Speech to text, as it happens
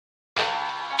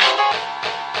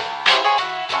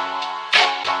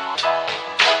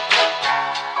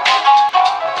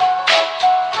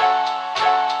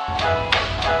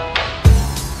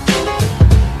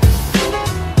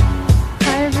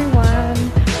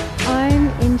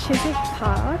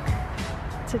park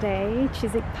today,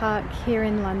 Chiswick Park here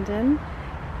in London,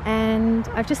 and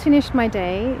I've just finished my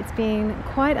day. It's been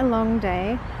quite a long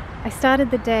day. I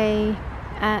started the day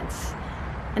at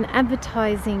an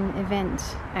advertising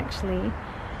event actually,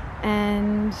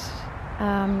 and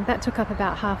that took up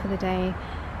about half of the day,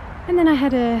 and then I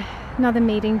had another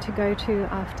meeting to go to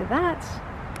after that,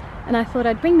 and I thought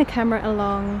I'd bring the camera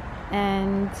along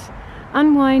and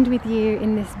unwind with you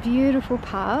in this beautiful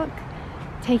park,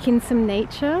 take in some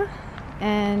nature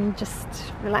and just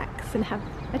relax and have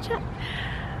a chat.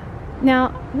 Now,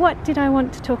 what did I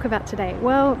want to talk about today?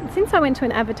 Well, since I went to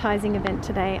an advertising event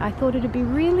today, I thought it would be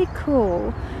really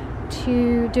cool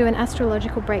to do an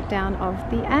astrological breakdown of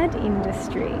the ad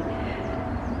industry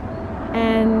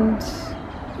and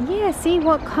see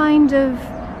what kind of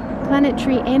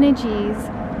planetary energies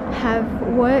have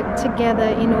worked together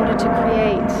in order to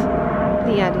create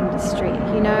the ad industry,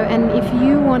 and if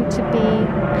you want to be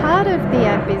part of the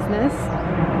ad business,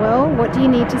 well, what do you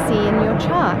need to see in your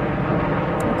chart?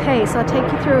 Okay, so I'll take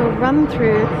you through a run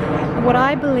through of what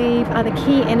I believe are the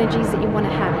key energies that you want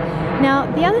to have.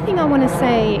 Now, the other thing I want to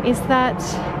say is that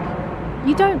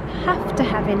you don't have to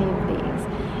have any of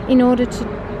these in order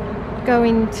to go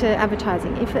into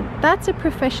advertising. If that's a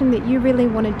profession that you really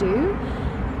want to do,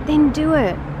 then do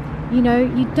it. You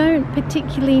don't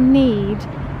particularly need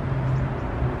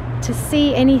to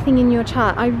see anything in your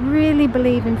chart. I really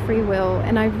believe in free will,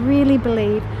 and I really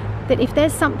believe that if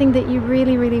there's something that you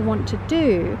really, really want to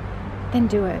do, then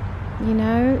do it.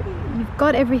 You've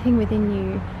got everything within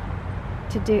you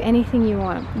to do anything you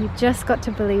want. You've just got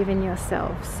to believe in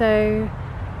yourself. So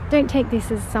don't take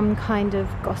this as some kind of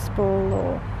gospel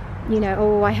or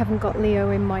oh, I haven't got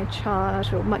Leo in my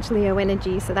chart or much Leo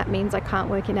energy, so that means I can't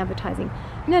work in advertising.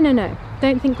 No.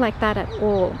 Don't think like that at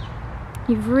all.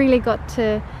 You've really got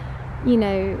to,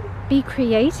 be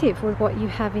creative with what you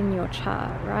have in your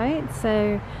chart, right?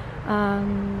 So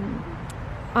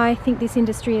I think this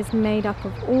industry is made up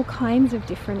of all kinds of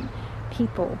different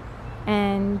people.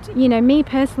 And me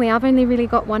personally, I've only really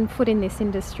got one foot in this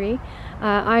industry.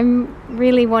 I'm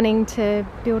really wanting to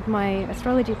build my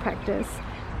astrology practice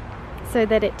so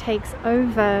that it takes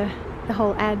over the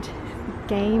whole ad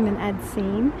game and ad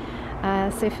scene.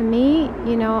 So for me,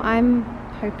 I'm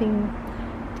hoping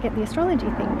to get the astrology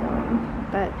thing going.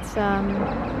 But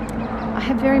I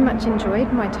have very much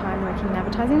enjoyed my time working in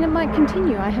advertising, and it might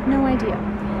continue. I have no idea.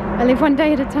 I live one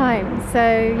day at a time.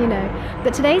 So,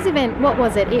 but today's event, what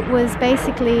was it? It was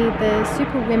basically the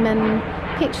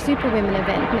Pitch Superwomen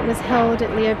event, and it was held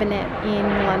at Leo Burnett in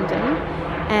London.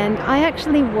 And I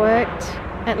actually worked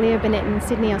at Leo Burnett in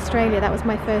Sydney, Australia. That was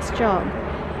my first job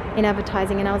in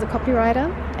advertising, and I was a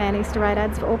copywriter and I used to write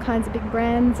ads for all kinds of big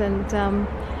brands, and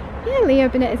Leo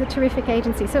Burnett is a terrific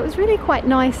agency, so it was really quite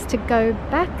nice to go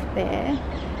back there,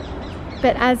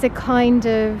 but as a kind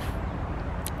of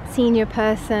senior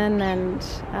person and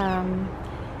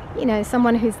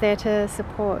someone who's there to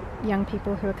support young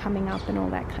people who are coming up and all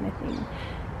that kind of thing.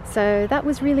 So that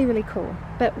was really, really cool.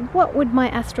 But what would my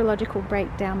astrological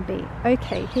breakdown be?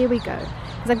 Okay, here we go.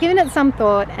 Because I've given it some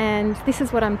thought, and this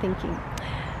is what I'm thinking.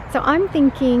 So I'm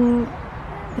thinking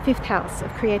the fifth house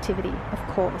of creativity, of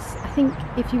course. I think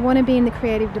if you want to be in the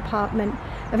creative department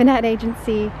of an ad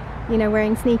agency,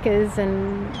 wearing sneakers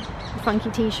and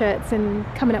funky t-shirts and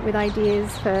coming up with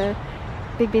ideas for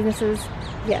big businesses,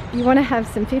 you want to have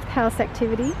some fifth house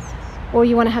activity, or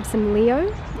you want to have some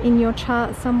Leo in your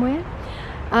chart somewhere.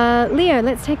 Leo,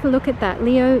 let's take a look at that.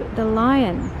 Leo the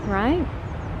lion, right?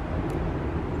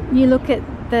 You look at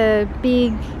the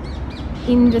big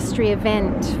industry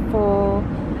event for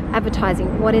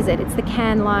advertising. What is it? It's the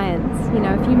Cannes Lions.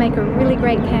 If you make a really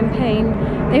great campaign,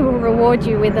 they will reward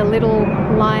you with a little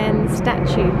lion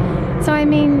statue. So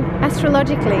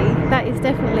astrologically, that is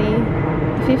definitely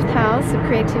the fifth house of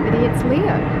creativity. It's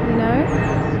Leo,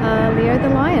 Leo the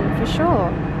lion for sure.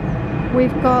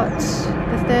 We've got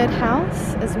the third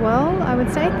house as well, I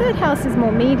would say. Third house is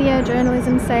more media,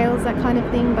 journalism, sales, that kind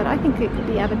of thing, but I think it could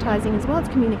be advertising as well. It's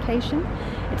communication,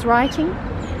 it's writing,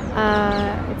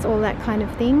 it's all that kind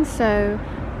of thing. So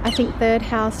I think third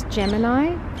house,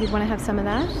 Gemini, if you want to have some of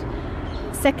that.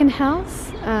 Second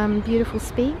house, beautiful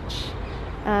speech,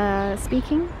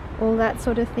 speaking, all that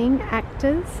sort of thing.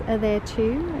 Actors are there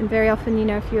too, and very often,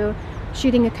 if you're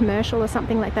shooting a commercial or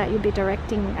something like that, you'll be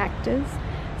directing actors.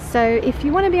 So if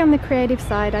you want to be on the creative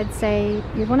side, I'd say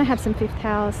you want to have some fifth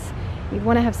house, you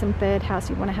want to have some third house,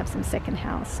 you want to have some second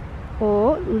house,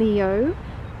 or Leo,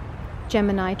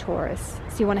 Gemini, Taurus.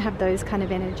 So you want to have those kind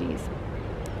of energies.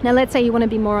 Now let's say you want to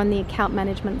be more on the account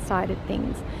management side of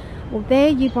things. Well, there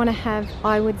you'd want to have,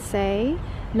 I would say,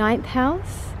 ninth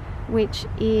house, which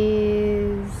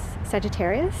is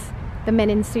Sagittarius, the men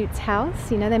in suits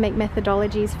house. You know, they make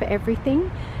methodologies for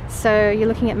everything. So you're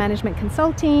looking at management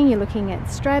consulting, you're looking at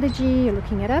strategy, you're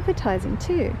looking at advertising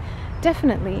too.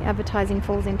 Definitely advertising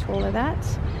falls into all of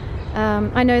that.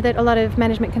 I know that a lot of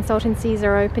management consultancies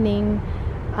are opening,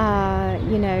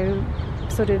 you know,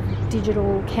 sort of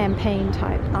digital campaign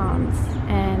type arms,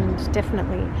 and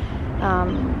definitely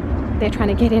they're trying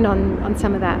to get in on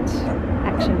some of that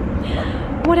action.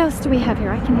 What else do we have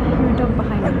here? I can hear a dog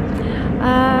behind me.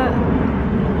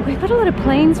 We've got a lot of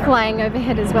planes flying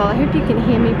overhead as well. I hope you can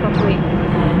hear me properly.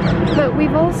 But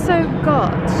we've also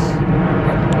got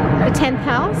a 10th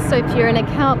house. So if you're an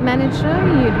account manager,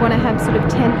 you'd want to have sort of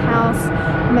 10th house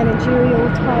managerial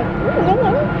type. Oh,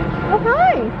 hello. Oh,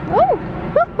 hi. Oh.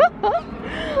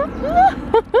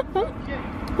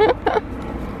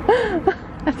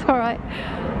 That's all right.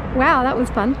 Wow, that was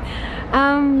fun.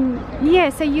 Yeah,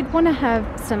 so you'd want to have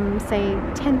some, say,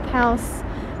 10th house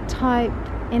type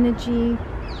energy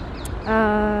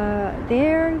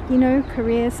there, you know,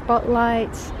 career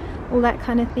spotlight, all that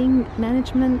kind of thing,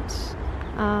 management,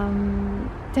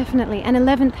 definitely. And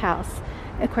 11th house,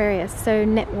 Aquarius, so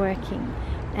networking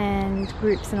and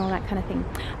groups and all that kind of thing.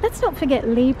 Let's not forget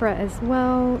Libra as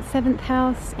well, 7th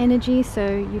house energy, so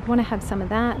you'd want to have some of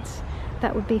that.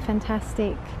 That would be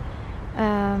fantastic.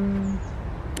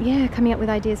 Yeah, coming up with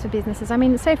ideas for businesses. I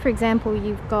mean, say for example,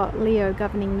 you've got Leo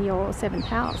governing your 7th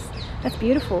house. That's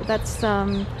beautiful. That's,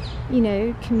 you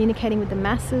know, communicating with the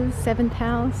masses, 7th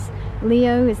house.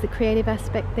 Leo is the creative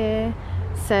aspect there.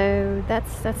 So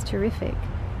that's terrific.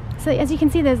 So as you can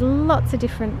see, there's lots of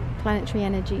different planetary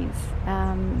energies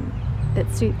that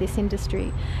suit this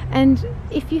industry. And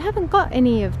if you haven't got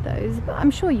any of those, I'm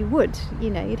sure you would,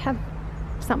 you know, you'd have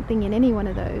something in any one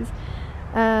of those.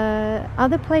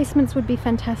 Other placements would be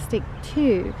fantastic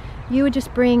too. You would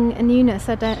just bring a newness,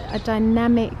 a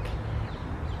dynamic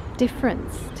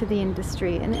difference to the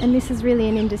industry, and this is really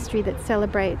an industry that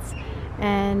celebrates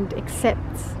and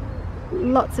accepts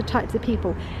lots of types of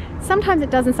people. Sometimes it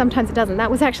does and sometimes it doesn't.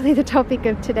 That was actually the topic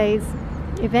of today's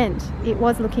event. It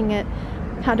was looking at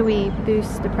how do we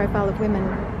boost the profile of women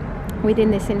within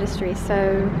this industry.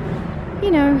 So, you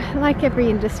know, like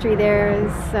every industry, there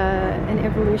is an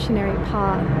evolutionary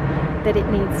path that it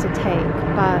needs to take.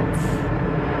 But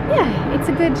yeah, it's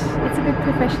a good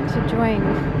profession to join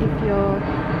if you're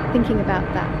thinking about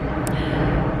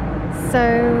that.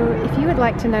 So if you would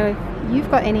like to know if you've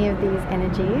got any of these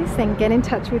energies, then get in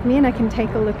touch with me and I can take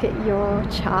a look at your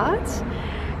chart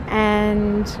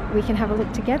and we can have a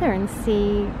look together and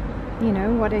see, you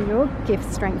know, what are your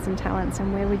gifts, strengths and talents,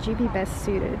 and where would you be best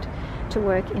suited to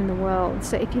work in the world.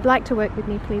 So if you'd like to work with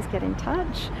me, please get in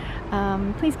touch.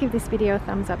 Please give this video a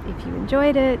thumbs up if you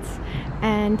enjoyed it,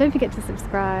 and don't forget to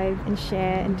subscribe and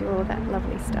share and do all that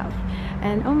lovely stuff.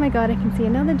 And oh my god, I can see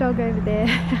another dog over there.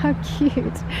 How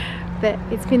cute. But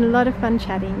it's been a lot of fun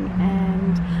chatting,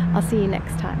 and I'll see you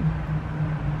next time.